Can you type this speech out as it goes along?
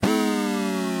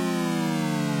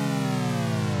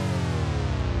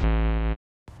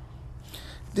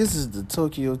This is the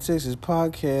Tokyo, Texas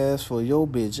podcast for your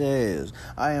bitch ass.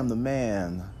 I am the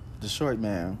man, the short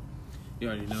man. You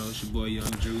already know, it's your boy Young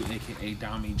Drew, a.k.a.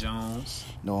 Dommy Jones.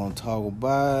 Know what I'm talking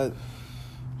about?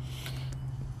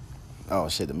 Oh,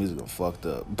 shit, the music done fucked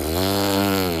up.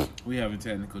 We having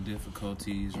technical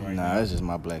difficulties right Nah, now. that's just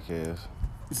my black ass.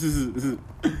 No.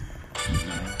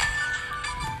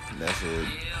 That's it.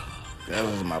 That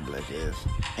was my black ass.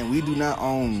 And we do not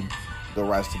own the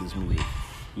rights to this music.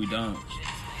 We don't.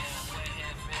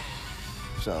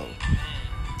 So,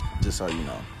 just so you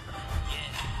know.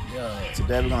 Yeah.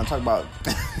 Today we're going to talk about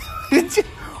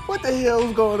what the hell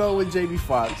is going on with Jamie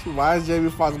Foxx. Why is Jamie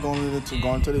Foxx going to the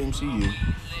MCU?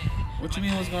 What you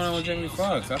mean what's going on with Jamie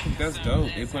Foxx? I think that's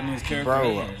dope. They putting his character Bro,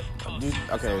 in there. dude,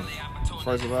 okay.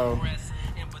 First of all,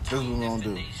 this is what we're going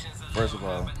to do. First of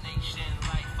all.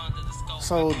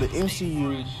 So the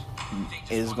MCU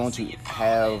is going to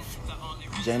have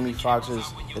Jamie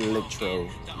Foxx's Electro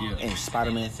in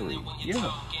Spider-Man 3.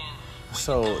 Yeah.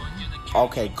 So,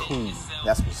 okay, cool.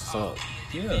 That's what's up.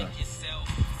 Yeah.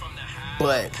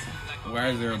 But, Why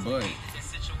is there a but?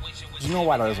 you know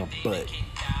why there's a but?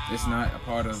 It's not a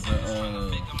part of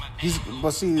the,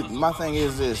 But see, my thing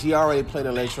is this. He already played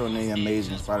Electro in the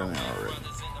Amazing Spider-Man already.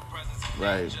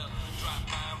 Right.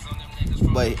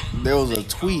 But there was a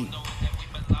tweet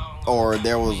or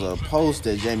there was a post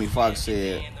that Jamie Foxx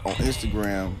said on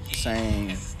Instagram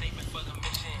saying,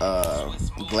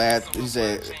 he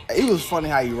said, it was funny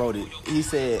how he wrote it. He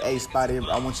said, "Hey Spidey,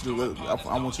 I want you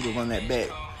to run that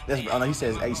back." He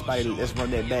says, "Hey Spidey, let's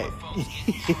run that back."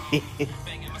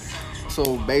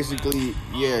 So basically,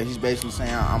 yeah, he's basically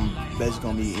saying I'm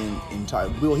basically gonna be in talk.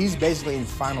 Well, he's basically in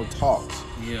final talks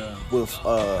with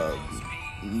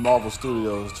Marvel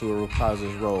Studios to reprise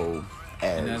his role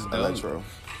as Electro.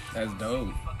 That's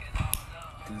dope.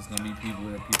 Because it's going to be people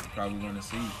that people probably want to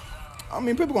see.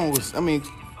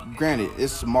 Granted,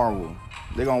 it's Marvel.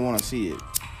 They're gonna want to see it.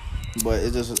 But I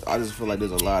just feel like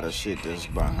there's a lot of shit that's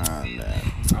behind that.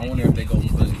 I wonder if they gonna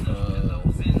put.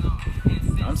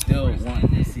 I'm still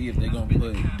wanting to see if they gonna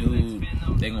put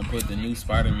They gonna put the new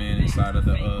Spider-Man inside of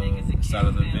the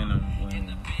Venom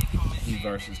when he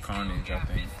versus Carnage. I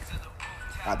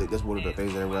think that's one of the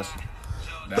things they're wrestling.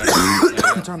 That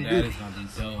is gonna be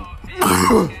dope.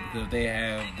 Because they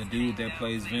have the dude that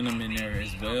plays Venom in there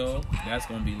as well. That's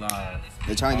gonna be live.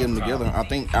 They're trying to get them together. I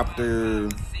think after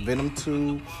Venom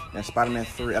 2 and Spider-Man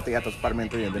 3, after Spider-Man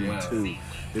 3 and Venom 2,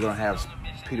 they're gonna have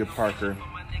Peter Parker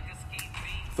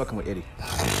fucking with Eddie.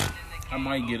 I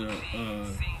might get a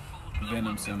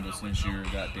Venom symbol since you're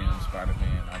goddamn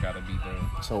Spider-Man. I gotta be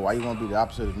there. So why you want to be the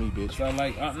opposite of me, bitch? So I'm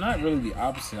not really the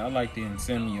opposite. I like the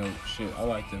symbiote shit. I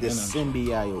like the Venom.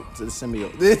 Symbiote. The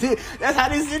symbiote. That's how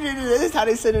they said it. That's how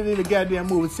they said it in the goddamn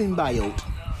movie. Symbiote.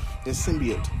 The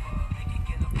symbiote.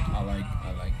 I like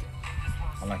that.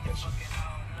 I like that shit.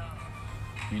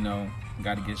 You know,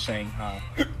 gotta get Shanghai.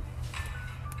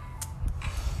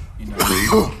 You know.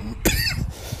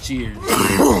 Cheers.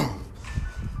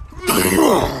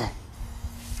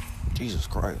 Jesus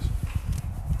Christ.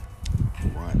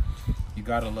 What? You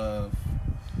gotta love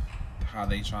how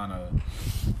they trying to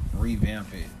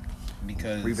revamp it.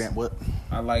 Because Revamp what?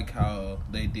 I like how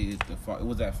they did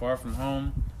was that Far From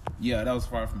Home? Yeah, that was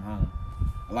Far From Home.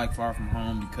 I like Far From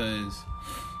Home because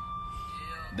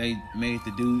they made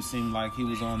the dude seem like he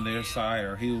was on their side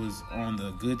or he was on the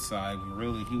good side when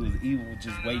really he was evil,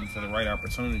 just waiting for the right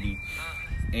opportunity.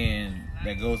 And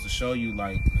that goes to show you,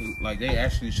 like they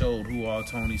actually showed who all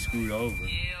Tony screwed over,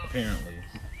 apparently.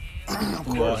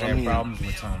 Who all had problems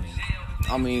with Tony.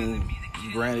 I mean,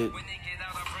 granted,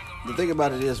 the thing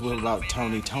about it is about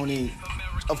Tony. Tony,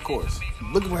 of course,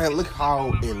 look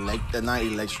how not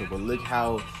Electro, but look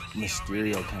how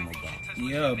Mysterio came about.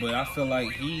 Yeah, but I feel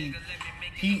like he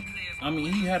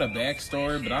had a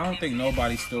backstory, but I don't think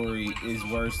nobody's story is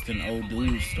worse than old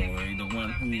dude's story. The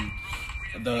one who.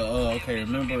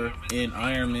 Remember in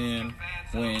Iron Man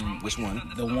when... Which one?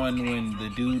 The one when the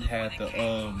dude had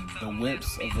the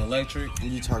whips of the electric. Are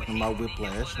you talking about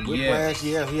Whiplash? Whiplash,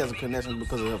 yeah, he has a connection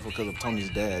because of Tony's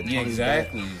dad. Yeah, Tony's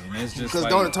exactly. Dad. And it's just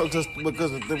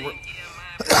because of the...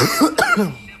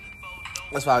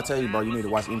 That's why I tell you, bro, you need to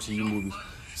watch MCU movies.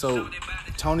 So,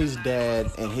 Tony's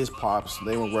dad and his pops,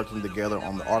 they were working together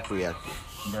on the arc reactor.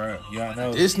 Bruh, y'all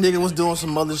know. This nigga was doing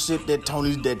some other shit that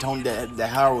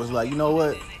Howard was like, you know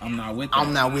what? I'm not with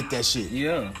that shit.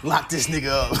 Yeah. Lock this nigga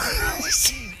up.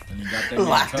 And you got that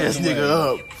Lock this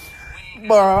nigga up.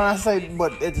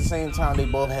 But at the same time, they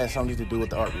both had something to do with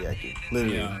the arc reactor.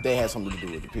 Literally, they had something to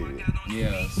do with the period.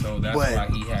 Yeah, so that's why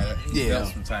he felt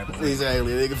some type of way.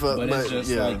 Exactly, nigga. But it's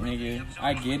just like, nigga,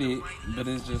 I get it, but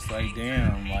it's just like,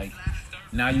 damn, like,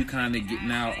 now you kind of get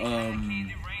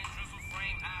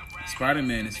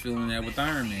Spider-Man is feeling that with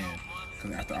Iron Man,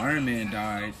 because after Iron Man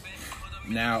died,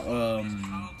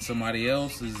 now somebody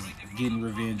else is getting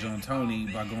revenge on Tony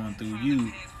by going through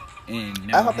you. And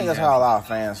now I think that's how a lot of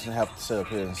fans have to sit up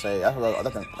here and say. I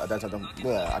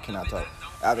cannot talk.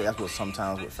 I think that's what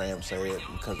sometimes what fans say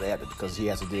because he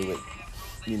has to deal with,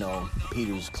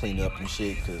 Peter's cleanup and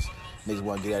shit because niggas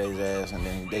want to get at his ass, and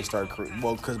then they start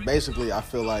because basically I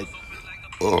feel like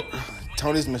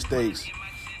Tony's mistakes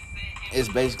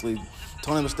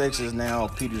is now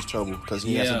Peter's trouble because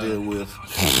he has to deal with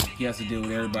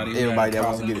everybody that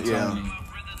wants to get it. Tony.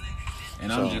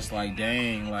 And I'm just like,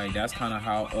 dang, like that's kind of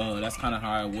how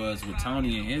it was with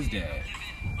Tony and his dad.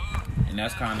 And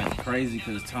that's kind of crazy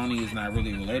because Tony is not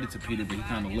really related to Peter, but he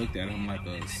kind of looked at him like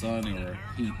a son, or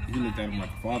he looked at him like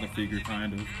a father figure,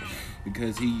 kind of,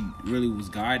 because he really was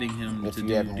guiding him to do different. If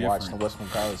you haven't watched what's from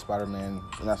college, Spider-Man,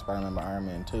 not Spider-Man, but Iron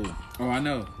Man 2. Oh, I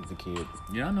know. He's a kid.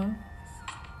 Yeah, I know.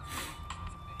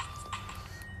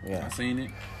 Yeah. I seen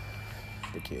it.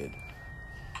 The kid.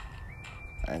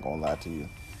 I ain't gonna lie to you.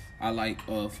 I like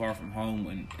Far From Home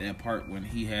when that part when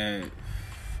he had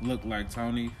looked like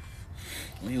Tony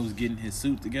when he was getting his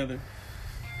suit together.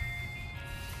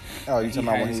 Oh, you talking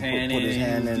about when he put his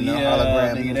hand in the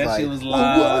hologram? Nigga, that shit was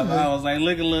live. I was like,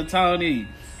 look at little Tony.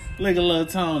 Look at little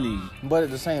Tony. But at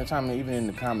the same time, even in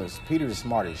the comics, Peter's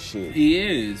smart as shit. He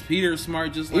is. Peter's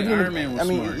smart just like Iron Man was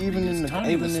smart.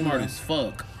 Tony was smart as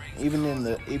fuck. Even in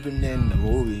the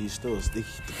movie, the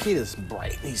kid is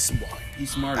bright. He's smart. He's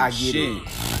smart as shit.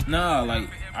 Nah, like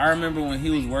I remember when he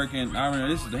was working. I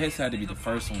remember this had to be the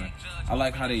first one. I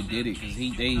like how they did it because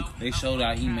they showed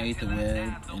how he made the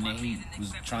web, and then he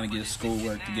was trying to get his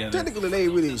schoolwork together. Technically, they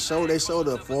really showed. They showed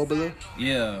the formula.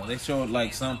 Yeah, they showed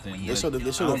like something. They showed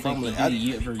the formula.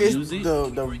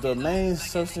 The main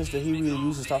substance that he really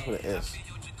uses starts with an S.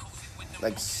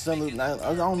 Like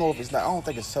I don't know if it's not. I don't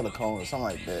think it's silicone or something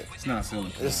like that. It's not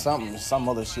silicone. It's some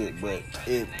other shit, but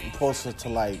it closer to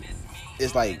like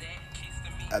it's like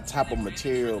a type of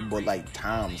material, but like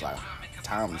times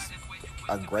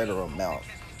a greater amount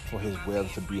for his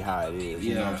webs to be how it is.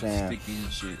 You know what I'm saying? Sticky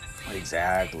and shit.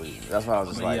 Exactly. That's why I was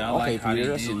just okay, like Peter.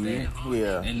 That's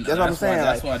that. And that's what I'm saying.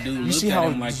 That's why I do. You see how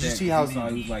him like that. He was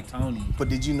like Tony. But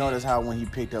did you notice how when he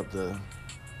picked up the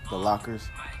lockers?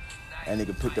 And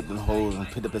nigga picked up the holes and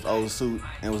picked up his old suit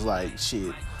and was like,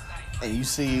 shit. And you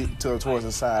see towards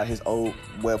the side, his old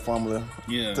web formula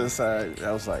to the side.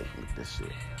 I was like, look at this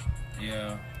shit.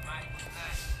 Yeah.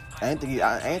 I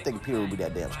ain't think Peter would be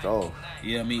that damn strong.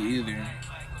 Yeah, me either.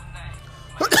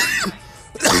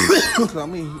 I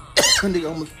mean, nigga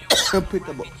almost picked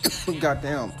up a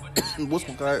goddamn what's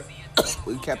my god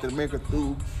with Captain America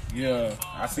through. Yeah,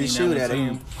 I seen shoot that at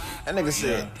him. That nigga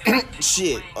said,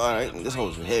 shit, alright, this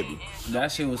hoe's heavy.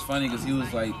 That shit was funny because he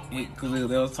was like, because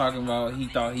they was talking about he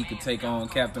thought he could take on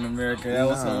Captain America. That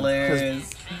was hilarious.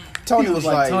 Tony was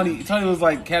like Tony was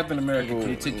like, Captain America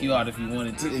could have took you out if he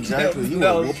wanted to. Exactly, he would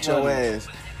have whooped your ass.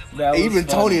 Even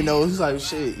Tony knows. He's like,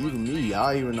 shit. Even me,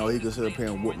 I don't even know he could sit up here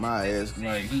and whoop my ass.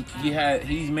 Like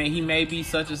he may be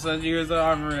such and such years old. I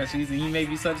remember that she said he may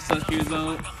be such and such years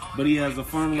old, but he has a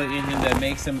formula in him that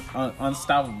makes him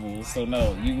unstoppable. So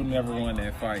no, you would never win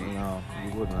that fight. No,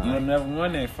 you would not. You would never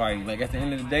win that fight. Like at the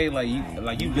end of the day,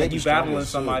 you battling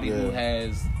somebody who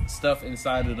has stuff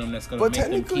inside of them that's gonna make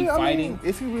them keep fighting.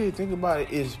 If you really think about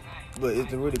it, if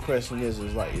the really question is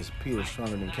Peter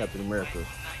stronger than Captain America?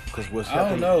 Because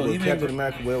Captain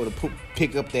America be able to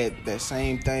pick up that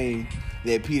same thing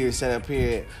that Peter set up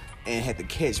here and had to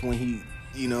catch when he,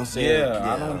 you know what I'm saying?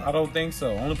 Yeah, I don't think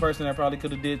so. Only person that probably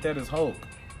could have did that is Hulk.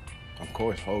 Of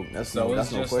course, Hulk. That's no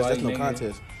question. That's no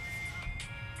contest.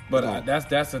 But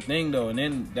that's the thing though, and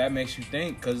then that makes you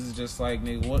think because it's just like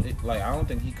nigga, what? Like I don't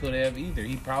think he could have either.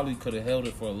 He probably could have held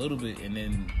it for a little bit and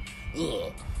then,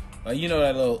 like you know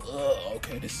that little,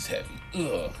 okay, this is heavy,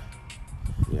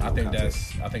 Yeah, I think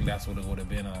that's what it would have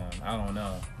been on. I don't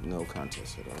know. No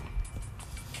contest at all.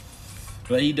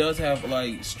 But he does have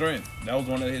like strength. That was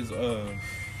one of his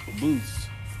boosts.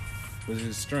 Was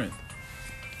his strength.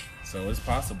 So it's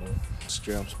possible.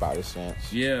 Strength, spider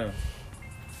sense. Yeah.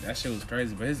 That shit was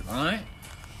crazy. But his aunt,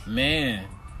 man,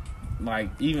 like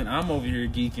even I'm over here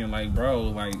geeking like, bro,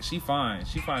 like she fine.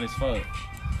 She fine as fuck.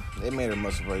 They made her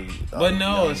muscle very but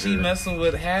no, younger. She messing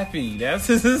with Happy. That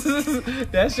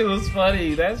shit was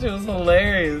funny. That shit was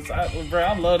hilarious. Bro,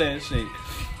 I love that shit.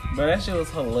 Bro, that shit was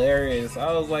hilarious.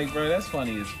 I was like, bro, that's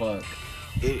funny as fuck.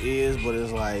 It is, but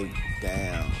it's like,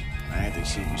 damn. I didn't think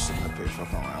she'd be sitting up here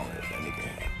fucking around with that nigga.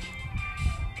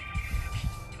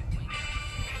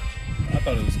 I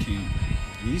thought it was cute.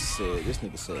 He said, this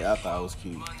nigga said, I thought it was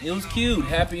cute. It was cute.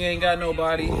 Happy ain't got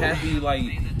nobody. Happy,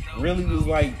 like, really was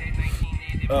like,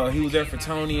 he was there for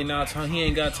Tony, and now he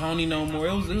ain't got Tony no more.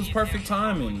 It was perfect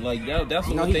timing. Like, that's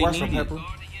what he they works needed. for Pepper?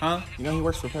 Huh? You know he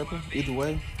works for Pepper? Either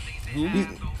way. Who?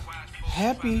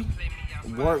 Happy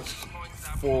works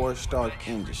for Stark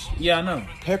Industries. Yeah, I know.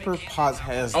 Pepper Potts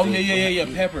has. Oh, yeah.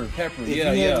 Pepper. If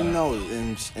Yeah, you yeah. hadn't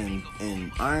noticed,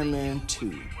 in Iron Man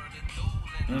 2,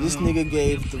 this nigga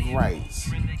gave the rights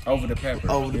Over the Pepper.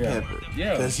 Pepper.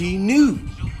 Yeah. Because he knew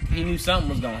He knew something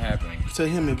was gonna happen. to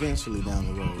him eventually down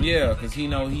the road. Yeah, because he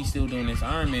know he's still doing this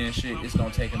Iron Man shit. It's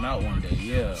gonna take him out one day.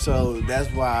 Yeah. So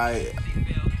that's why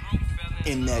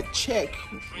in that check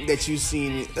that you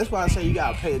seen, that's why I say you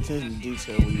gotta pay attention to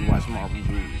detail when you watch Marvel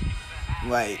movies.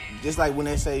 Like, just like when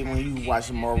they say when you watch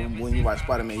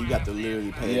Spider-Man, you got to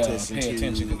literally pay attention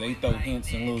because they throw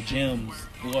hints and little gems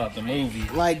throughout the movie.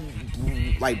 Like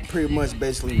pretty much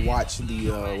basically watch the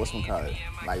whatchamacallit,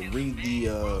 like read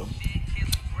the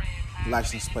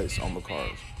license plates on the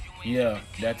cars. Yeah,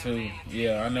 that too.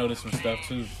 Yeah, I noticed some stuff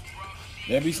too.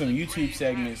 There be some YouTube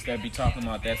segments that be talking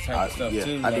about that type of stuff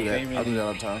too. I Like, do that. I do that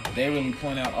all the time. They really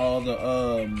point out all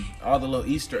the little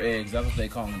Easter eggs. That's what they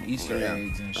call them, Easter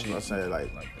eggs and shit. That's what I say,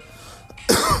 like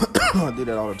that. I do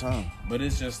that all the time. But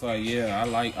it's just like, yeah, I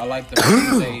like the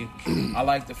fact that I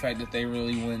like the fact that they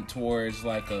really went towards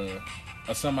like a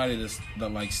somebody to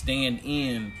like stand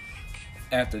in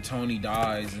after Tony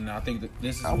dies, and I think that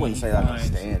this is. I wouldn't say I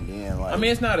stand in. Like, I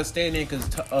mean, it's not a stand in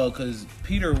because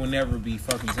Peter will never be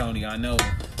fucking Tony. I know,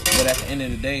 but at the end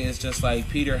of the day, it's just like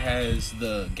Peter has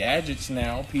the gadgets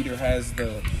now. Peter has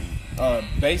the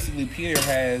basically Peter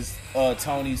has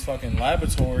Tony's fucking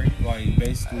laboratory. Like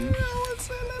basically.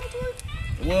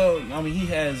 Well, I mean, he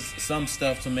has some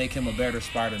stuff to make him a better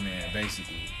Spider-Man.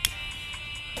 Basically,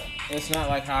 it's not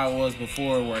like how it was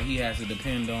before, where he has to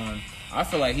depend on. I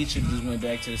feel like he should just went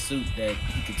back to the suit that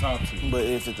he could talk to. But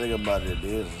if the thing about it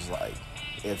is like,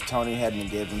 if Tony hadn't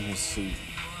given him his suit,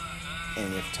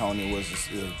 and if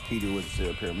Peter was to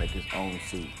appear and make his own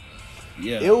suit,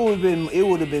 yeah, it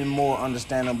would have been more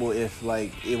understandable if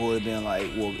like it would have been like,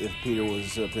 well, if Peter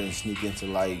was to appear and sneak into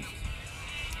like,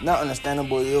 not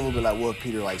understandable. It would be like, well, if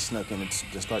Peter like snuck into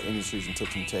the Stark Industries and took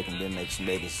some tech and then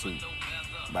made his suit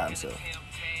by himself.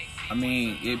 I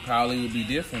mean, it probably would be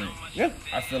different. Yeah.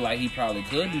 I feel like he probably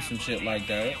could do some shit like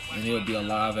that, and it would be a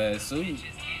live ass suit.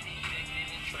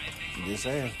 Just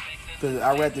saying. Because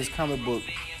I read this comic book.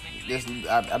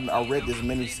 I read this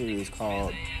miniseries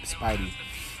called Spidey.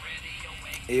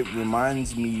 It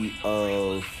reminds me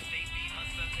of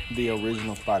the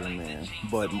original Spider-Man,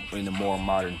 but in a more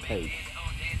modern take.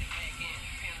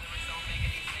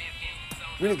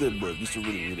 Really good book. You should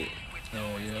really read it.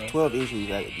 Oh, yeah. 12 issues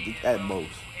at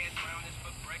most.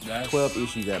 That's 12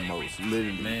 issues at most,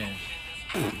 literally. Man.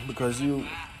 Because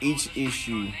each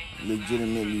issue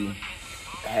legitimately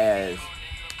has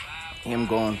him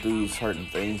going through certain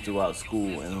things throughout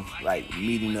school and like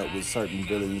meeting up with certain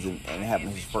villains and having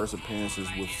his first appearances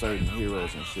with certain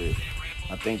heroes and shit.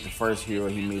 I think the first hero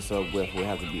he meets up with will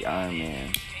have to be Iron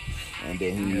Man. And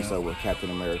then he meets up with Captain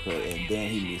America, and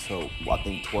then he meets up, I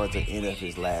think, towards the end of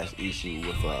his last issue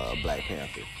with Black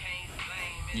Panther.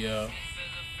 Yeah.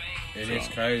 It is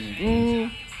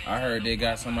crazy. I heard they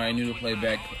got somebody new to play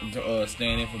back,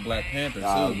 stand in for Black Panther, too.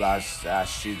 I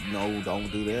should know,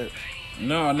 don't do that.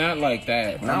 No, not like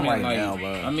that. Not I mean, right now,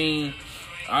 bro. I mean,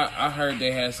 I heard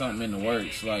they had something in the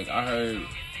works. Like, I heard,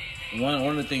 one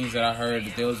of the things that I heard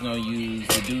that they was going to use,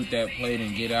 the dude that played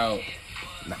in Get Out,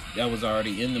 that was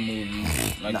already in the movie.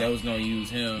 Like, they was going to use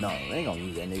him. No, they ain't going to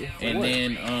use that nigga. And what?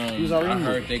 then, I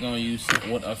heard they going to use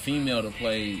a female to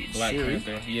play Black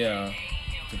Panther. Yeah,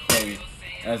 to play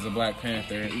as a Black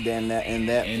Panther. Then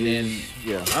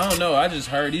yeah. I don't know. I just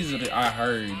heard. These are the I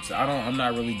heard. So I'm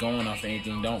not really going off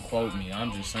anything. Don't quote me.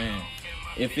 I'm just saying.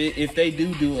 If they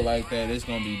do it like that, it's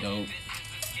gonna be dope.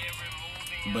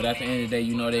 But at the end of the day,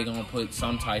 you know they're gonna put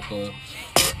some type of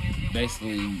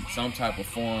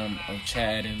form of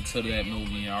Chad into that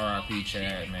movie. R.I.P.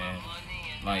 Chad, man.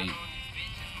 Like,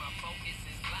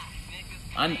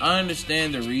 I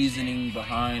understand the reasoning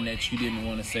behind that you didn't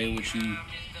want to say what you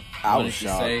wanted to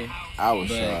say. I was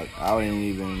shocked. I didn't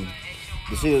even.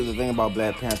 You see, the thing about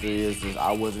Black Panther is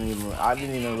I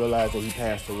didn't even realize that he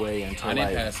passed away until I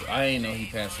didn't know he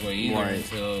passed away either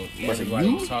until everybody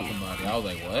was talking about it. I was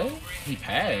like, what? He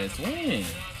passed? When?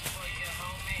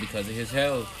 Because of his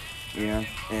health. Yeah,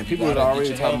 and people was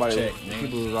already talking about it.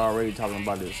 People was already talking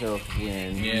about his health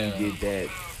when he did that.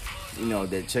 You know,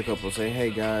 that checkup will say, hey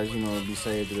guys, you know, be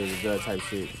safe, type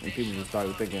shit. And people just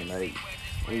started thinking like,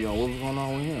 you know, what was going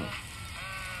on with him?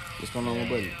 What's going on with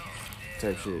Buddy?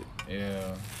 type shit.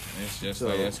 Yeah, it's just So,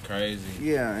 like that's crazy.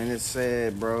 Yeah, and it's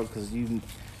sad, bro, because you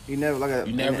never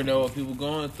You never know what people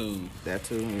going through. that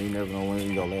too. And you never know when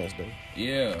it's gonna last though.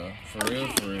 Yeah, for real,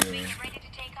 for real.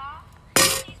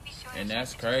 And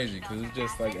that's crazy because it's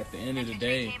just like at the end of the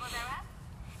day,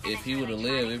 if he would have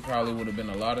lived, it probably would have been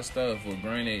a lot of stuff. Well,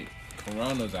 granted,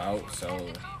 Corona's out,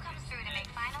 so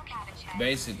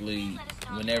basically,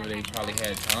 whenever they probably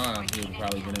had time, he would have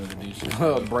probably been able to do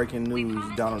shit. Breaking news: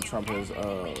 Donald Trump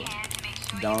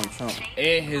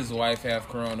And his wife have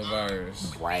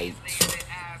coronavirus. Right.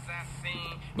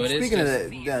 But Speaking of that,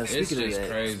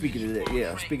 crazy.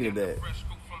 Speaking of that,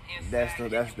 that's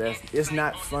it's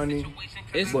not funny.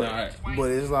 It's not.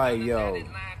 But it's like, yo,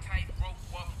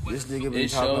 this nigga been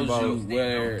It talking shows about you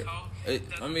where.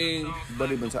 but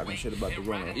he been talking shit about the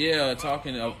runner. Yeah,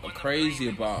 talking crazy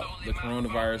about the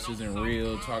coronavirus isn't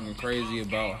real. Talking crazy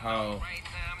about how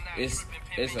it's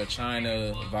a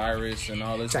China virus and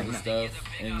all this other stuff.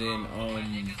 And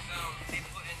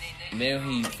then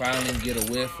he finally get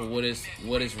a whiff of what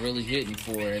it's really hitting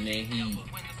for, and then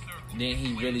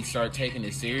he really start taking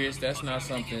it serious. That's not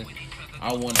something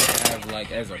I want to have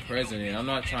like as a president. I'm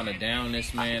not trying to down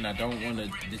this man. I don't want to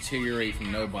deteriorate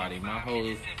from nobody. My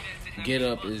whole get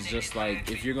up is just like,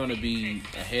 if you're going to be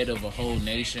ahead of a whole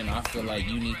nation, I feel like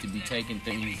you need to be taking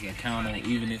things accountable,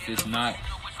 even if it's not,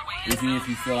 even if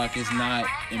you feel like it's not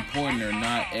important or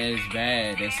not as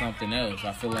bad as something else.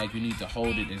 I feel like you need to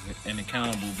hold it as and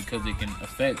accountable because it can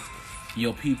affect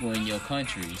your people in your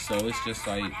country. So it's just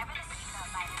like,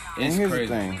 it's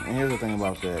crazy. And here's the thing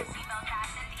about that.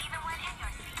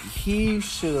 He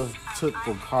should have took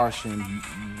precaution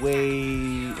way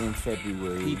in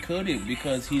February. He couldn't,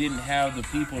 because he didn't have the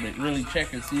people that really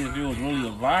check and see if it was really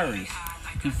a virus.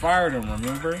 He fired him,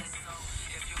 remember?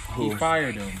 Who? He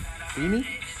fired him. Feeney?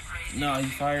 No, he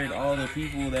fired all the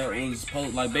people that was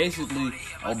like, basically,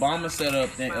 Obama set up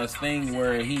a thing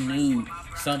where he knew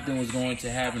something was going to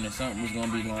happen and something was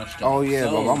going to be launched. Oh yeah,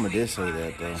 Obama did say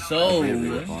that though. So I did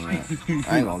read up on that.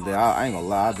 I ain't gonna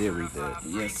lie, I did read that.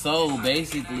 Yeah, so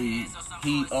basically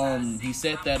he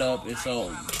set that up, and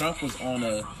so Trump was on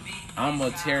a I'm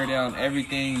gonna tear down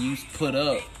everything you put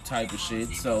up type of shit.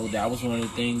 So that was one of the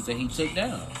things that he took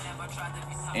down.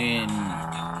 And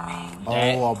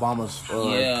Obama's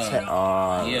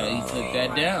he took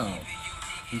that down.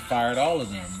 He fired all of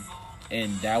them,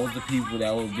 and that was the people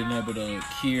that was being able to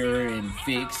cure and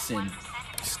fix and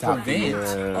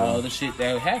prevent all the shit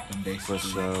that happened, basically. For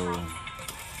sure.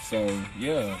 So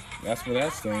yeah, that's where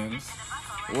that stands.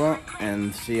 Well,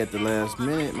 and see, at the last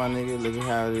minute, my nigga, look at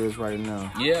how it is right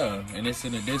now. Yeah, and it's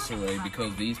in a disarray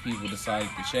because these people decided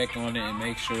to check on it and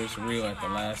make sure it's real at the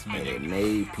last minute. And it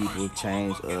made people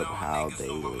change up how they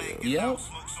live. Yep.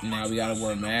 Now we gotta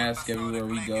wear masks everywhere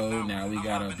we go. Now we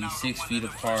gotta be 6 feet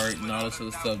apart and all this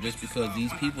other stuff just because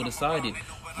these people decided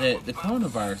that the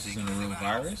coronavirus isn't a real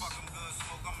virus.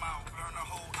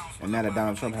 And now that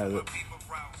Donald Trump has it,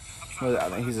 well, I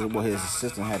think his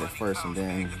assistant had it first, and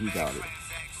then he got it.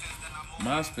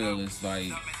 My spiel is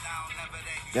like,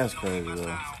 that's crazy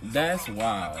though. That's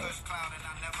wild.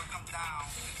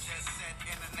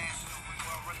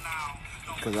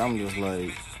 Cause I'm just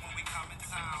like,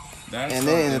 that's and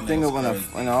then the thing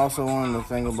and also one of the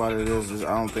thing about it is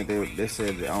I don't think they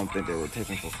said that I don't think they were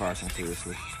taking precautions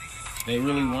seriously. They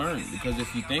really weren't, because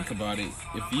if you think about it,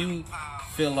 if you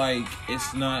feel like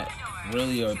it's not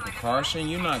really a precaution,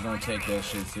 you're not gonna take that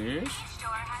shit serious.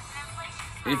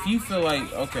 If you feel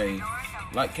like, okay,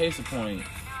 like case in point,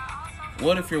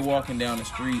 what if you're walking down the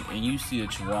street and you see a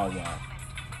Chihuahua?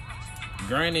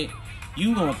 Granted,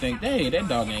 you gonna think, hey, that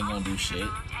dog ain't gonna do shit.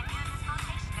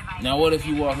 Now what if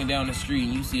you walking down the street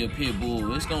and you see a pit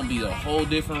bull? It's gonna be a whole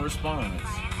different response.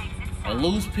 A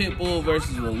loose pit bull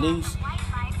versus a loose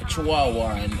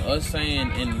Chihuahua, and us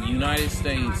saying in the United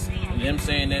States, and them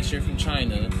saying that shit from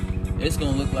China, it's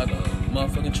gonna look like a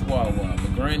motherfucking Chihuahua.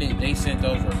 But granted, they sent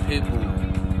over a pit bull,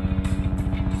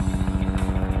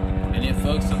 and it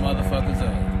fucked some motherfuckers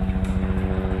up.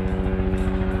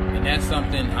 And that's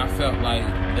something I felt like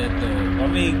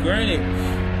granted,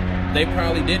 they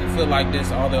probably didn't feel like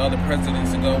this all the other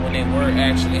presidents ago when they were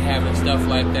actually having stuff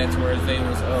like that, whereas they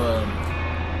was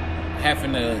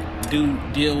having to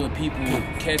deal with people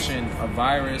catching a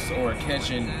virus or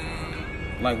catching,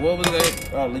 like, what was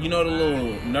that? You know the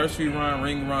little nursery rhyme,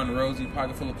 ring around the rosy,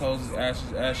 pocket full of posies,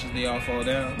 ashes, they all fall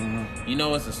down. Mm-hmm. You know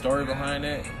what's the story behind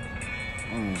that?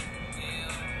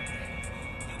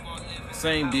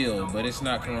 Same deal, but it's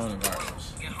not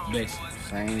coronavirus, basically.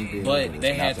 Same deal. But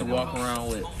they had to walk around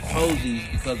with posies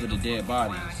because of the dead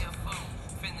bodies.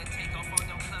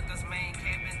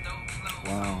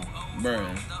 Wow.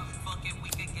 Bruh.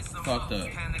 fucked up.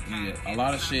 Yeah, a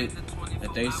lot of shit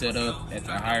that they set up at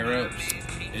the higher ups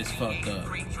is fucked up.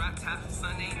 It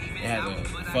has a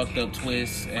fucked up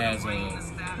twist. It has a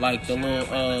like the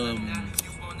little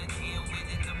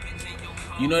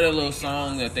you know that little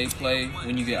song that they play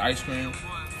when you get ice cream?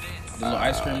 The little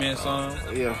Ice Cream Man song?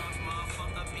 Yeah.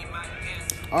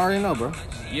 I already know, bro.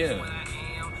 Yeah.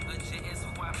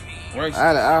 Right.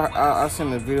 I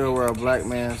seen a video where a black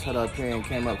man sat up here and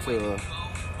came up to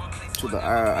the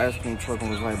ice cream truck and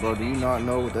was like, bro, do you not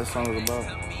know what that song is about?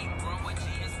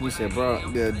 He said, bro,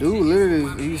 the dude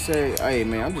literally, he said, hey,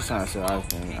 man, I'm just trying to sell ice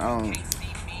cream. I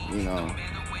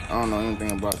don't know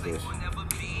anything about this.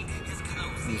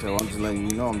 He said, well, I'm just letting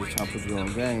you know, I'm just trying to put you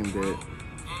on game that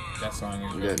that song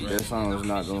is that song is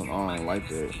not going on like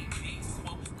that.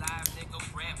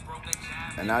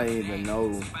 And I didn't even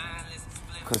know.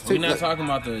 We're not talking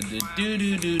about the do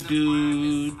do do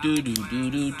do do do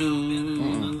do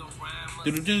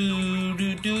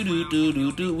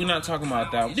do do. We're not talking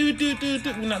about that one.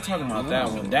 We're not talking about that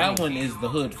one. That one is the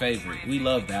hood favorite. We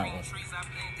love that one.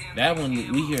 That one,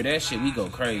 we hear that shit, we go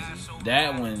crazy.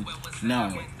 That one,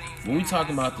 no. When we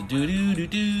talking about the do do do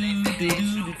do do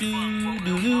do do do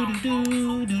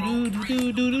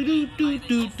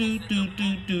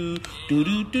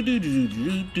do do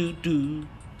do do do.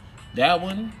 That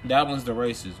one's the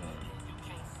racist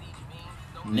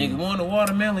one. Nigga want a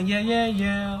watermelon,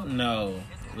 yeah. No,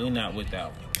 we're not with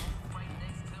that one.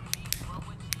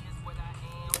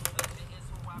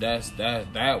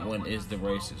 That one is the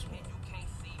racist one.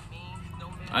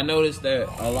 I noticed that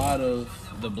a lot of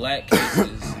the black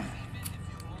cases,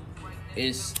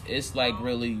 it's like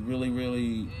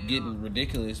really getting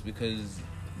ridiculous because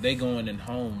they going in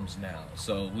homes now.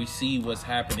 So we see what's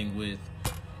happening with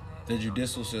the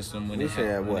judicial system when it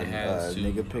has to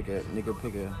nigga pick a.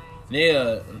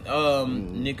 Yeah,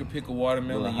 nigga pick a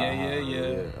watermelon.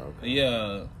 Yeah. Okay.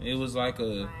 Yeah, it was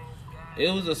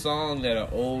a song that an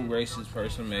old racist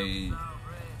person made,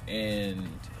 and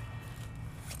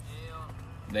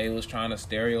they was trying to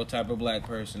stereotype a black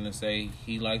person to say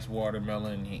he likes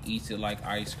watermelon, he eats it like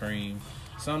ice cream,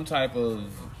 some type of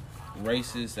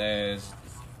racist as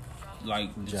like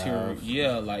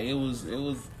yeah, like it was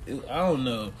I don't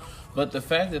know, but the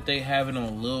fact that they have it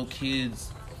on little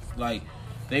kids, like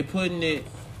they putting it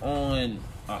on an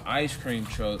ice cream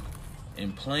truck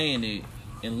and playing it,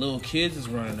 and little kids is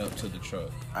running up to the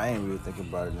truck. I ain't really thinking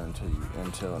about it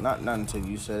until not until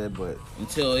you said it, but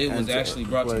until it was actually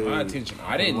brought to my attention.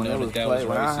 I didn't know that was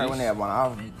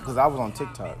racist. Because I was on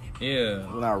TikTok. Yeah.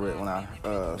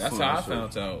 That's how I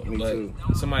found out. But too.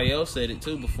 Somebody else said it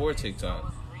too before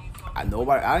TikTok. I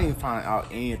didn't find out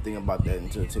anything about that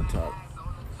until TikTok.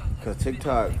 Because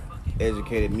TikTok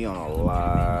educated me on a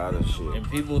lot of shit. And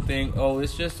people think, oh,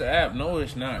 it's just an app. No,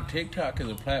 it's not. TikTok is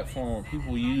a platform where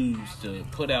people use to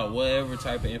put out whatever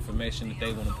type of information that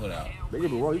they want to put out. They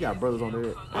could be wrong. You got brothers on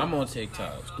there. I'm on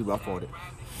TikTok. Dude, I fought it.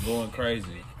 Going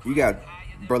crazy. You got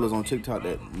brothers on TikTok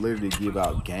that literally give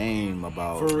out game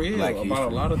about for real Black about history. A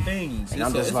lot of things.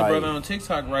 And it's a brother on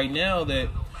TikTok right now that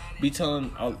be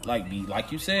telling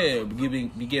like you said,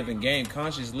 be giving game.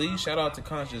 Conscious Lee, shout out to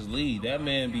Conscious Lee. That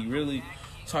man be really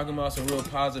talking about some real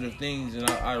positive things, and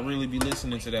I really be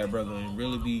listening to that brother and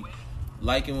really be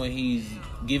liking when he's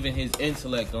giving his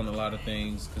intellect on a lot of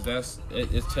things, because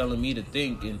it's telling me to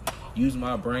think and use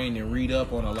my brain and read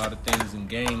up on a lot of things and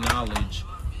gain knowledge,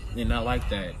 and I like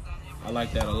that. I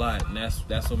like that a lot, and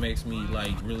that's what makes me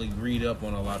like really read up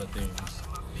on a lot of things.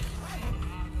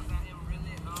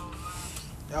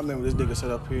 I remember this nigga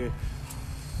set up here.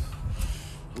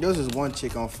 There was this one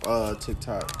chick on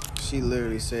TikTok. She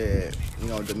literally said,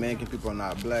 Dominican people are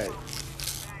not black.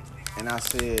 And I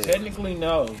said... Technically,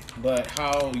 no. But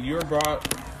how you're brought...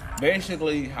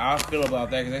 Basically, how I feel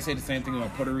about that, because they say the same thing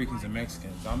about Puerto Ricans and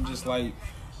Mexicans. I'm just like,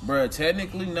 bruh,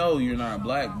 technically, no, you're not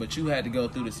black, but you had to go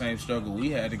through the same struggle we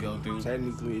had to go through.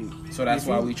 Technically... So that's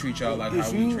why we treat y'all like how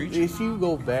we treat you. If you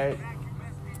go back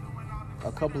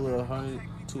a couple of 100,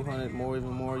 200 even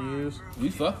more years... We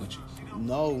fuck with you.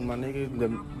 No, my nigga,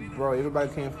 bro, everybody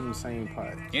came from the same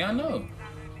pot. Yeah, I know.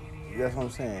 That's what I'm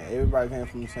saying. Everybody came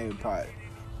from the same pot.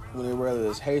 Whether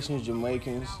it's Haitians,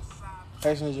 Dominicans,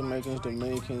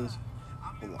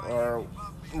 or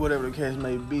whatever the case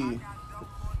may be,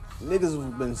 niggas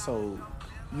have been sold.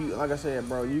 You, like I said,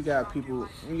 bro, you got people,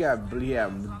 you have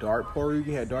dark Puerto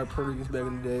Rican, you had dark Puerto Ricans back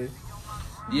in the day.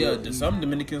 Yeah, some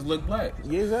Dominicans look black.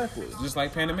 Yeah, exactly. Just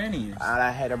like Panamanians.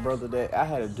 I had a dude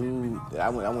that I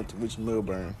went to Richard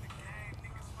Milburn.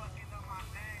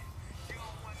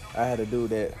 I had a dude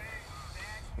that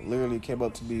literally came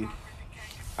up to me.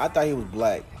 I thought he was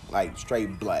black, like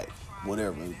straight black,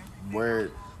 whatever.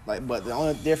 Like, but the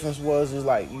only difference was is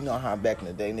like, you know how back in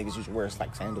the day niggas used to wear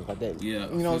like sandals like that. Yeah,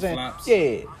 You know what I'm saying? flip-flops.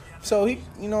 Yeah. So he,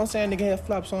 you know what I'm saying? Nigga had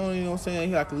flops on. You know what I'm saying?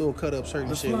 He like a little cut up shirt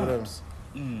and The shit, whatever. flops.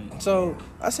 Mm. So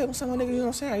I said, "What's up, my nigga? You know what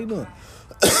I'm saying? How you doing?"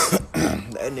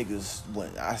 That nigga's when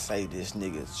I say this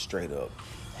nigga straight up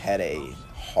had a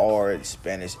hard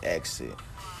Spanish accent.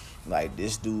 Like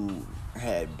this dude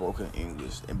had broken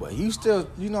English, but he still,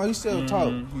 you know, he still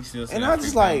talk. He still And I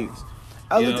just like,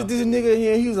 I looked Yeah. at this nigga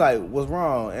here. He was like, "What's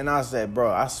wrong?" And I said,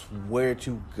 "Bro, I swear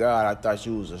to God, I thought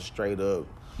you was a straight up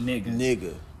nigga.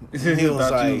 nigga." He was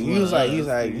Thought like, you was one of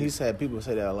us. he said, people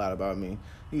say that a lot about me.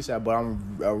 He said, "But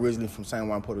I'm originally from San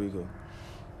Juan, Puerto Rico."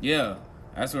 Yeah,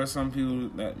 that's where some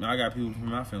people. I got people from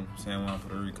my family from San Juan,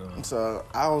 Puerto Rico. So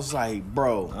I was like,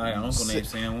 "Bro," I got an uncle named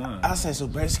San Juan. I said, "So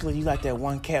basically, you like that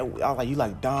one cat?" I was like, "You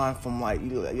like Don from like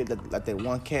like that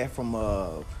one cat from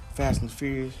Fast and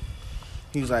Furious?"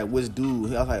 He was like, "Which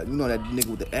dude?" I was like, "You know that nigga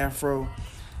with the afro?"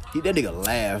 That nigga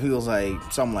laughed. He was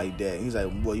like, something like that. He's like,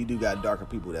 "Well, you do got darker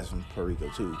people that's from Puerto Rico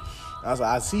too." I was like,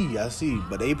 I see.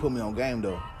 But they put me on game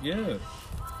though. Yeah,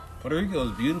 Puerto Rico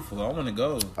is beautiful. I want to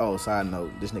go. Oh, side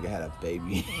note, this nigga had a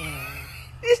baby.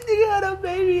 This nigga had a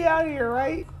baby out here,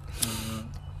 right?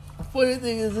 Mm-hmm. Funny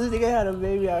thing is, this nigga had a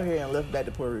baby out here and left back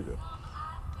to Puerto Rico.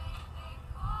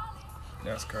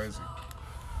 That's crazy.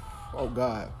 Oh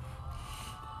God.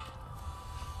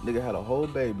 Nigga had a whole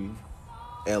baby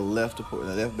and left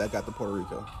back out to Puerto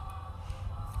Rico.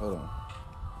 Hold on.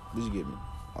 Did you get me?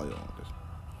 Oh, you don't want this.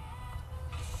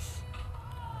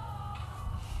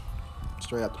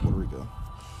 Straight out to Puerto Rico.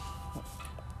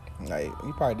 Like,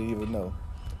 he probably didn't even know.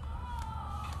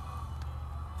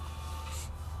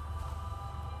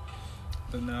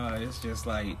 But no, it's just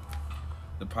like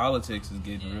the politics is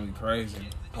getting really crazy.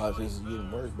 Politics is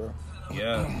getting worse, bro.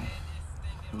 Yeah.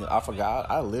 I forgot.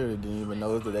 I literally didn't even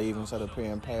know that they even started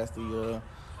paying past the.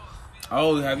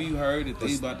 Oh, have you heard that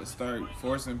they about to start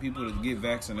forcing people to get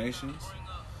vaccinations?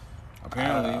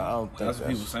 Apparently, I don't think that's what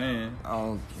people saying. I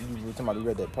don't. You talking about you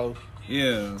read that post?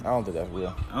 Yeah, I don't think that's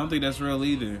real. I don't think that's real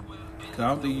either. Cause I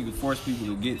don't think you can force people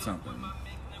to get something.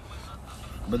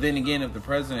 But then again, if the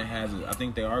president has it, I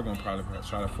think they are going to probably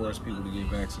try to force people to get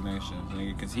vaccinations,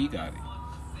 nigga, because he got it.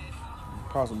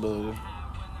 Possibility.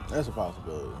 That's a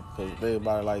possibility. Because they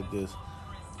about it like this.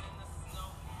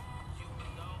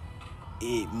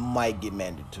 It might get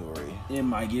mandatory. It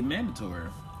might get mandatory.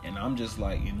 And I'm just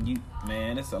like, and you,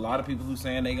 man, it's a lot of people who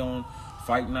saying they going to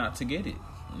fight not to get it.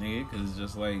 Nigga, because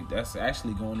just like, that's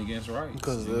actually going against rights.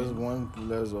 Because there's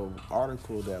an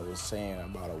article that was saying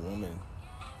about a woman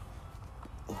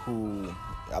who,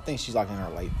 I think she's like in her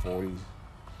late 40s.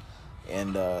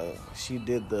 And she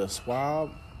did the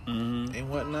swab and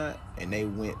whatnot. And they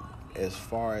went as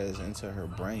far as into her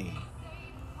brain.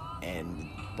 And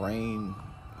brain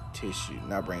tissue,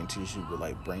 not brain tissue, but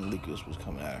like brain liquids was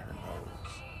coming out of her nose.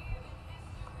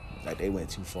 Like they went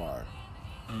too far.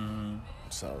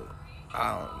 So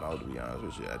I don't know, to be honest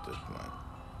with you, at this point.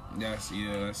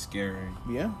 That's scary.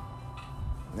 Yeah.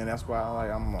 And that's why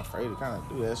I'm afraid to kind of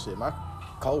do that shit. My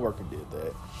coworker did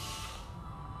that.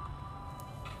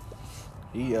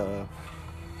 He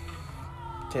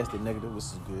tested negative, which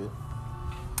is good.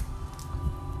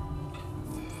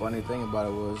 Funny thing about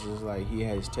it was just like he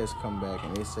had his test come back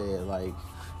and they said like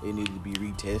it needed to be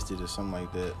retested or something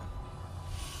like that.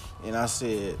 And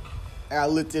I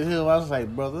looked at him, I was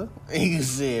like, brother. And he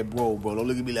said, bro, don't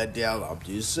look at me like that. I'm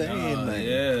just saying, man.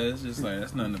 Yeah, it's just like,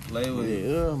 that's nothing to play with.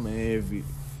 Yeah, man.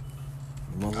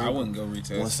 I wouldn't go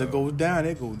retest. Once it goes down,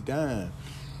 it goes down.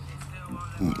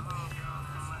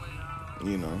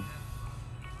 You know.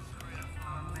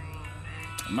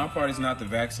 My part is not the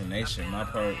vaccination. My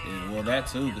part is, well, that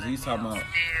too, because he's talking about,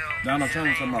 Donald Trump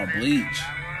was talking about bleach.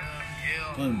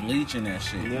 Putting bleach in that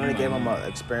shit. You know they gave him an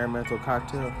experimental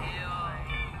cocktail?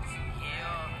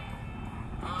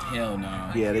 Hell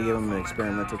no. Yeah, they gave him an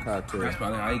experimental cocktail. That's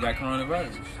probably how he got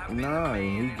coronavirus. Nah,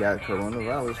 he got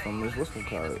coronavirus from this, what's it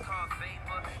called?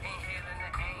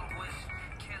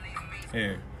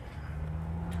 Here.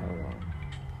 Hold on.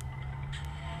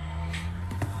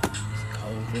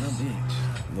 Cold than a bitch.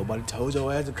 Nobody told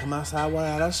your ass to come outside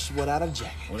without a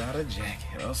jacket. Without a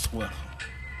jacket or a sweater.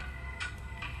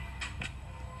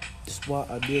 That's why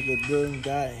I did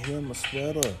got him a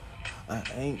sweater. I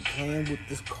ain't playing with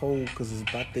this cold cause it's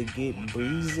about to get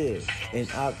breezy. In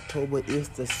October it's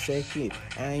the 2nd.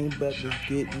 I ain't about to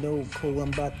get no cold,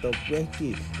 I'm about to wreck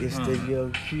it. It's the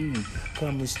Young Key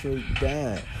coming straight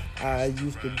down. I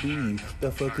used to be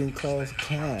the fucking class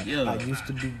clown. Yeah. I used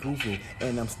to be goofy,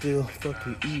 and I'm still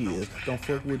fucking is. Don't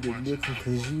fuck with the niggas,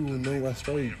 cause you know I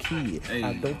straight kid. Hey.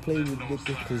 I don't play with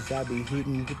niggas, cause I be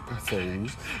hitting with them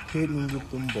foes. Hitting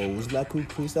with them bows. Like who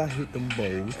Chris, I hit them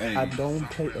bows. Hey. I don't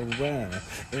play around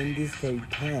in this fake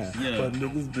time. Yeah. But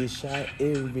niggas get shot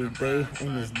every day,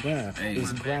 and it's grind. Hey.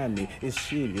 It's grimy, it's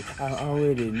shitty. I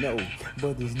already know.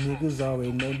 But these niggas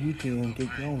already know you can get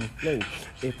on the flow.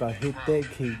 If I hit that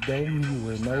kick, you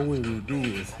will know what it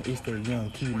is. It's the Young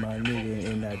Key, my nigga,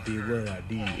 and I did what I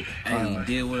did. Hey,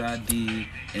 did what I did,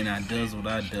 and I does what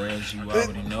I does. You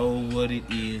already know what it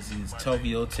is. It's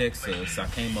Tokyo, Texas. I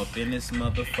came up in this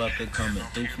motherfucker coming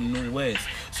through from the west.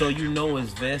 So you know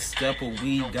it's Vest, Stepper,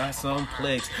 weed, got some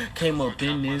plex. Came up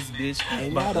in this bitch,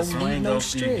 And about I to don't swing need no up in.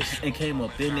 stress. And came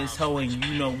up in this hoe, and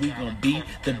you know we gon' be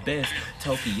the best.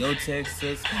 Tokyo,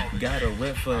 Texas, got a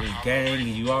rep for the gang, and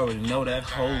you already know that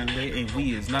hoe lit, and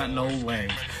we is not no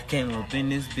lames. Came up in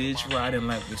this bitch riding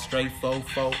like a straight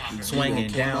fofo,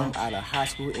 swinging down. Out of high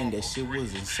school, and that shit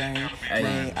was insane. Hey.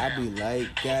 Man, I be like,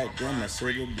 goddamn, I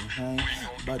said it behind.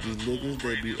 But these niggas,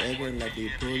 they be acting like they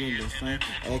pulling the same,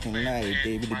 acting like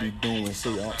they really be doing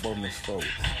shit up on this floor.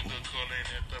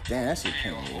 Damn, that shit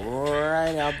came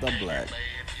right out the blood.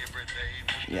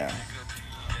 Yeah.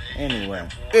 Anyway.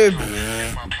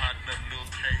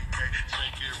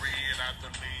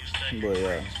 But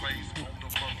yeah,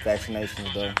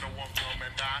 vaccinations though.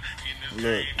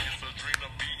 Look,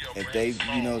 if they,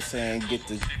 you know what I'm saying,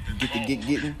 getting,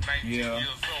 Yeah.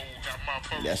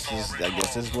 that's just, I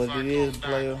guess that's what it is,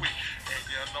 player.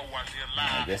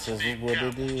 I guess that's what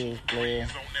it is, player.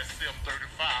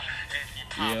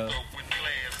 Yeah.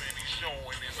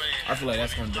 I feel like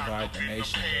that's gonna divide the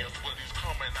nation,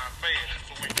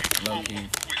 though. Low key.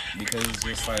 Because it's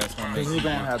just like that's gonna make Because we're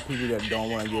people. gonna have people that don't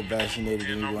want to get vaccinated,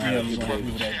 and we're gonna Yeah, have you're people gonna have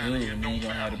people that that do, and then you're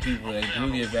gonna have the people that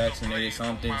do get vaccinated.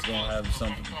 Some things gonna have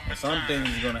something. Some things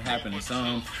is gonna happen to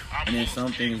some, and then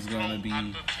some things gonna be.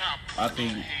 I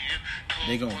think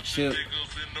they gonna chip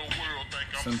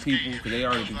some people because they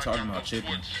already been talking about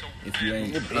chipping. If you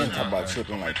ain't They've been talking about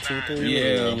chipping like 2-3 yeah,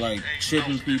 years ago. like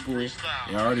chipping people.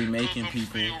 They're already making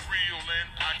people.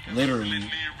 Literally,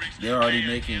 they're already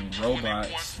making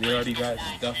robots. They already got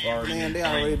stuff already. Man, they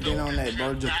already been on that,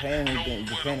 bro. Japan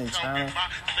and China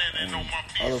and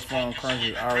other foreign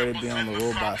countries already been on the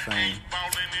robot thing.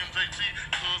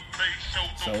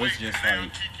 So it's just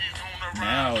like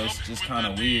now it's just kind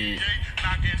of weird.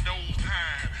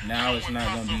 Now it's not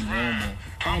gonna be normal.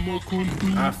 I'ma come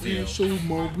through I feel. and show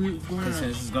my whip Cause grind.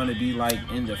 since it's gonna be like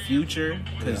in the future,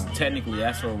 because Yeah. technically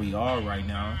that's where we are right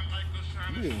now.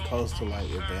 We're getting close to like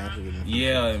advanced.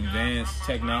 Yeah, advanced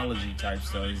technology type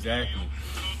stuff. Exactly.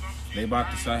 They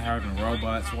about to start having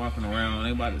robots walking around.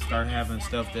 They about to start having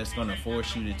stuff that's gonna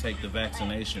force you to take the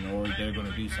vaccination, or they're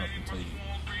gonna do something to you.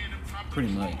 Pretty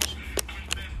much.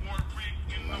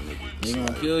 They're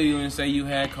gonna kill you and say you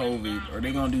had COVID, or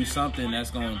they're gonna do something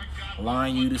that's gonna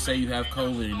line you to say you have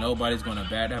COVID, and nobody's gonna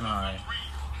bat an eye.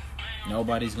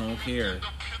 Nobody's gonna care.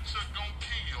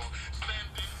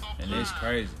 And it's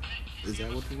crazy. Is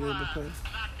that what you did to play?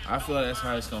 I feel like that's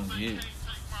how it's gonna get.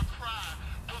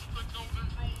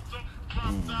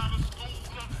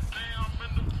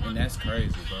 And that's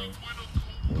crazy, bro.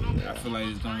 I feel like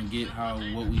it's gonna get how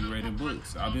what we read in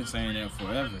books. I've been saying that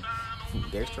forever.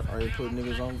 Dexter already put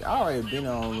niggas on. I already been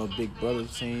on a Big Brother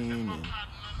team, and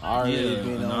I already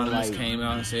been on Anonymous like. came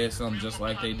out and said something just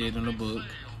like they did in the book.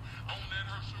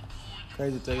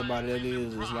 Crazy thing about it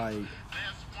is, it's like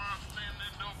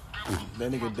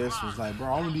that nigga Dexter was like, bro,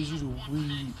 I need you to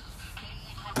read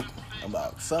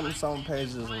about some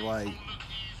pages of like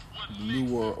the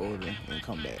New World Order and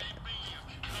come back.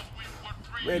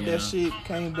 Read Yeah. that shit,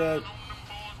 came back.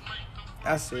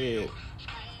 I said,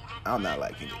 I'm not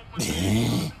liking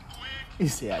it. He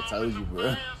said, I told you,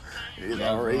 bro. It's Yeah,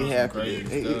 already some happening.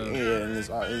 crazy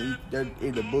stuff. And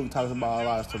it's the book talks about a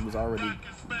lot of stuff that's already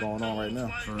going on right now.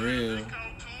 For real.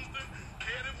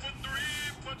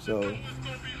 So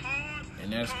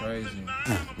And that's crazy.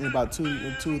 in about 2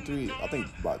 or 3, I think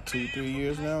about 2-3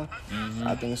 years now,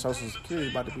 I think Social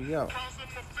Security about to be out.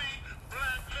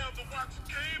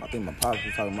 I think my pops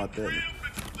was talking about that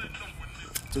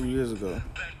 2 years ago.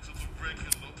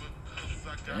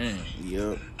 Damn.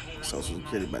 Yep, Social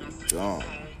Security about to be gone.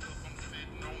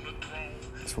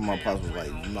 That's when my pops was like,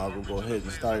 you know, go ahead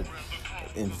and start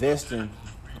investing.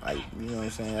 Like, you know what I'm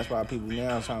saying? That's why people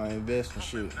now trying to invest and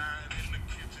shit.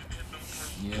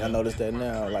 Yeah. I noticed that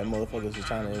now. Like motherfuckers is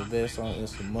trying to invest in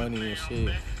some money and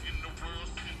shit.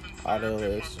 All the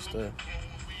other extra stuff.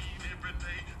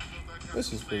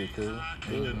 This is pretty cool.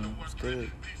 Good. It's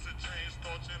good.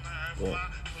 But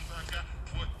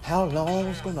how long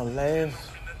it's gonna last?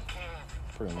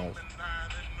 Pretty much.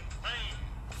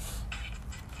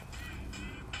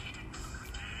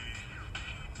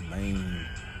 Man.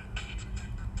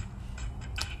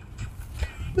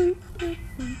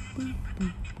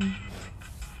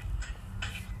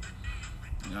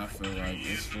 I feel like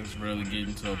it's just really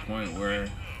getting to a point where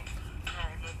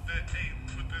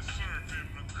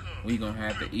we gonna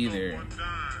have to either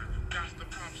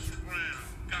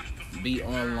be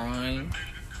online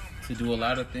to do a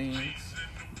lot of things.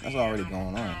 That's already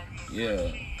going on.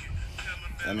 Yeah.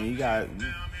 I mean, you got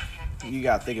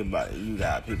to think about it. You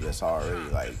got people that's already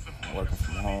like working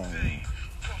from home.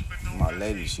 My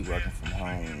lady, she working from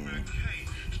home.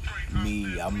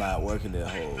 Me, I'm not working that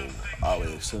whole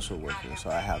always essential worker, so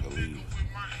I have to leave.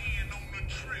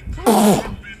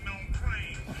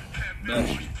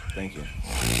 Thank you.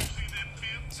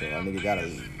 So a nigga gotta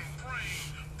leave.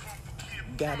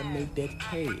 Gotta make that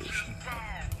cash.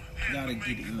 Gotta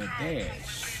get in the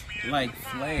dash. Like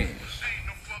Flash.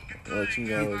 What you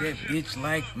Get know? that bitch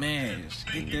like Mash.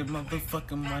 Get that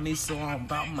motherfucking money so I'm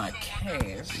about my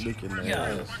cash. Look at that.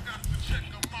 Yeah.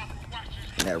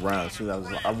 That rhyme too. I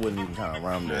wouldn't even kind of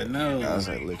rhyme that. I know. I was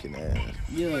like looking at it.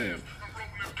 Yeah.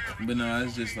 But no,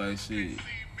 it's just like shit.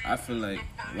 I feel like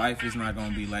life is not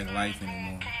gonna be like life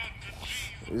anymore.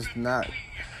 It's not.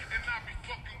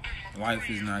 Life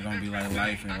is not gonna be like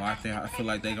life, and I feel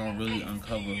like they gonna really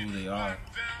uncover who they are.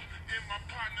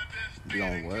 You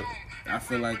gonna what? I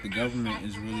feel like the government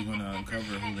is really gonna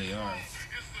uncover who they are.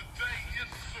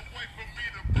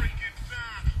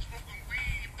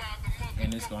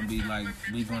 And it's gonna be like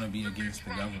we gonna be against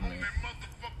the government.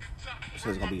 So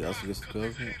it's gonna be us against the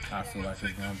government? I feel like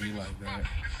it's gonna be like that.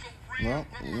 Well,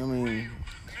 I mean,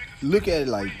 look at it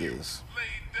like this.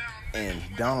 And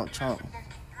Donald Trump,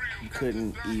 I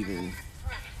couldn't even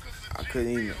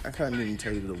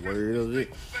tell you the word of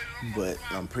it, but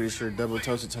I'm pretty sure Double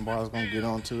Toasted Tomorrow's gonna get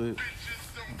onto it.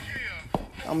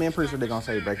 I mean, I'm pretty sure they're gonna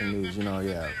say breaking news,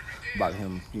 about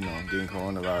him, getting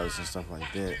coronavirus and stuff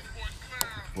like that.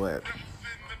 But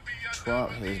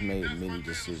Trump has made many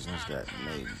decisions that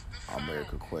made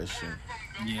America question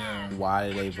why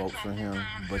did they vote for him,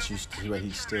 but he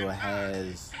still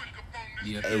has a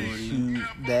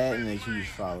huge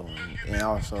following, and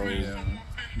also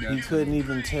he couldn't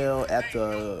even tell at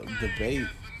the debate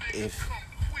if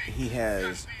he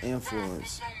has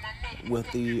influence with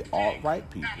the alt-right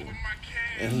people.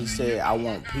 And he said, I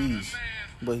want peace,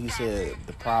 but he said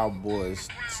the Proud Boys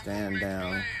stand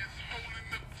down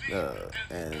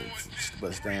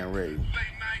but stand ready.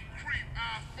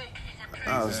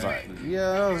 I was like,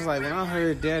 when I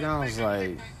heard that, I was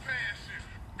like,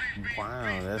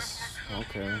 wow, that's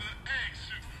okay.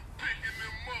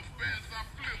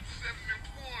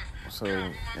 So,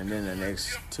 and then the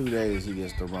next 2 days, he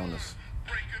gets the Ronas.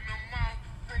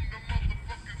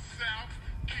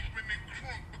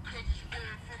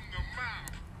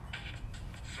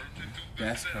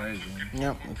 That's crazy.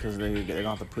 Yep, because they're going to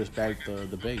have to push back the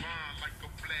debate.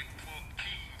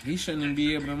 He shouldn't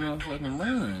be able to motherfucking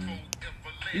run.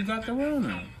 He got the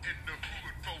Rona.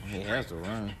 He has to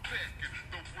run.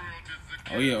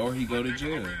 Oh yeah, or he go to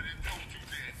jail.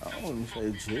 I wouldn't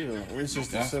say jail. It's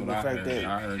just the That's simple what I fact heard. that.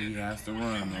 I heard he has to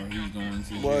run or he's going to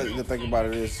jail. Well, the thing about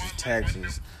it is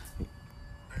taxes.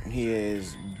 He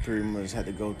has pretty much had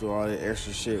to go through all that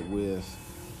extra shit with,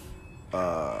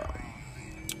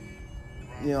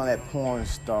 that porn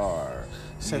star,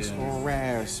 sexual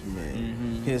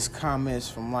harassment, his comments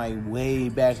from like way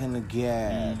back in the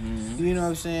gap. You know what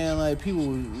I'm saying? Like people,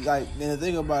 and the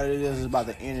thing about it is about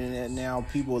the internet now.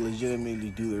 People legitimately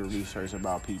do their research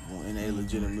about people, and they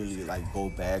legitimately go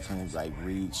back and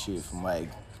read shit from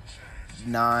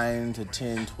 9 to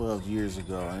 10, 12 years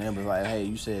ago, and it was like, hey,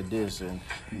 you said this, and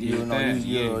and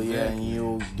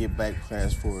you'll get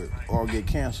backlash for it or get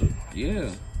canceled.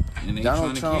 Yeah. And they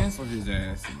Donald trying Trump, to cancel his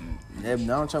ass.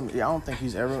 Donald Trump, I don't think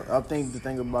he's ever. I think the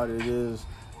thing about it is,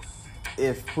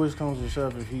 if push comes to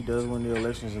shove, if he does win the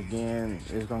elections again,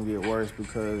 it's gonna get worse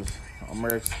because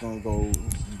America's gonna go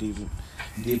deep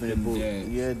in the bullshit.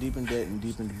 Yeah, deep in debt and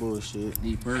deep in the bullshit.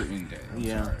 Deeper in debt. I'm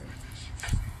sorry.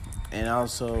 And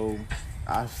also,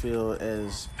 I feel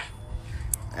as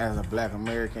a Black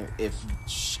American, if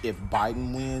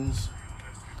Biden wins,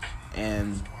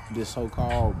 and this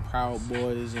so-called Proud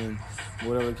Boys and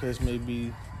whatever the case may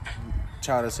be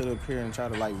try to sit up here and try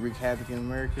to wreak havoc in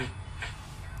America,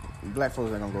 Black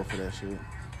folks ain't gonna go for that shit.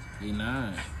 He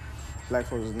not. black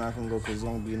folks is not gonna go because it's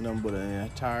gonna be nothing but an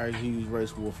entire huge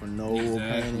race war for no Exactly.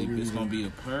 apparent It's reason. gonna be a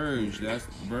purge. That's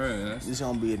It's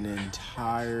gonna be an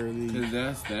entirely.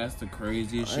 because that's the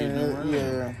craziest shit in the world.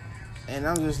 Yeah, and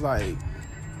I'm just like,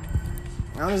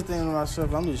 I'm just thinking to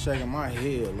myself, I'm just shaking my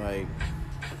head like,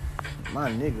 my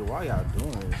nigga, why y'all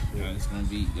doing this shit? It's gonna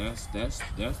be that's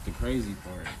the crazy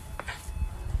part.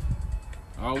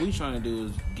 All we trying to do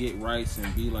is get rights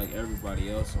and be like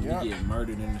everybody else, and we get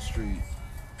murdered in the street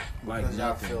like Because y'all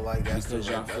nothing. feel like that's because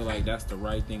the y'all right- feel like that's the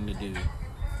right thing to do.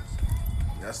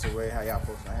 That's the way how y'all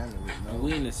supposed to handle it. No? And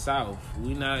we in the South.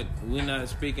 We not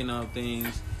speaking of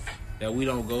things that we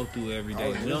don't go through every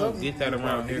day. We don't get that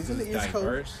around here because it's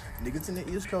diverse. Niggas in the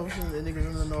East Coast and the niggas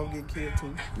in the North get killed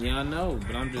too. Yeah, I know,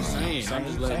 but I'm just saying. I'm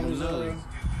just letting you know.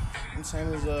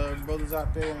 Same as brothers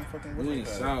out there in fucking. We in the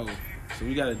South, so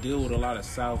we got to deal with a lot of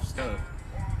South stuff.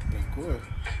 Of course.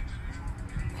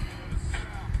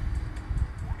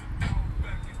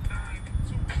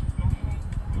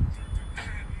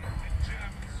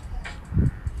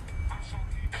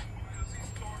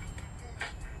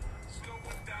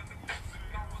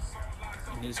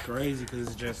 And it's crazy because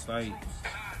it's just like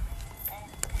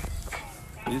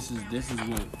this is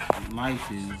what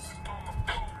life is.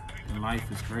 And life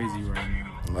is crazy right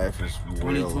now. Life is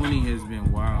real. 2020 has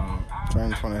been wild.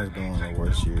 2020 has been one of the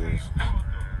worst years.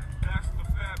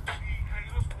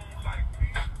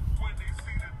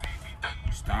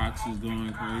 Stocks is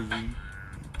going crazy.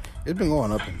 It's been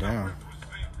going up and down.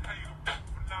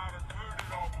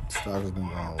 Stock has been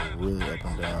going really up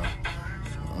and down.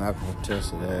 And I can attest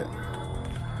to that.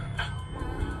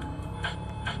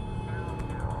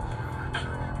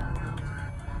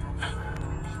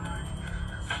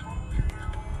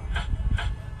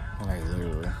 Like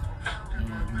literally.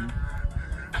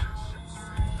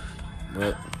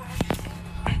 But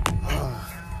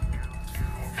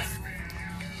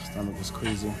stomach was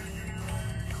queasy.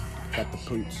 Got the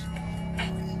poots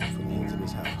for me into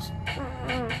this house.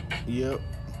 Yep.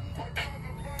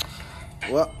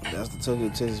 Well, that's the Tokyo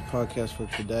Texas podcast for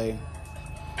today.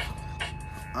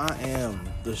 I am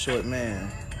the short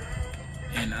man.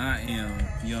 And I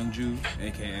am Young Jew,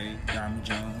 aka Diamond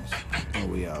Jones.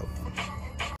 And we out.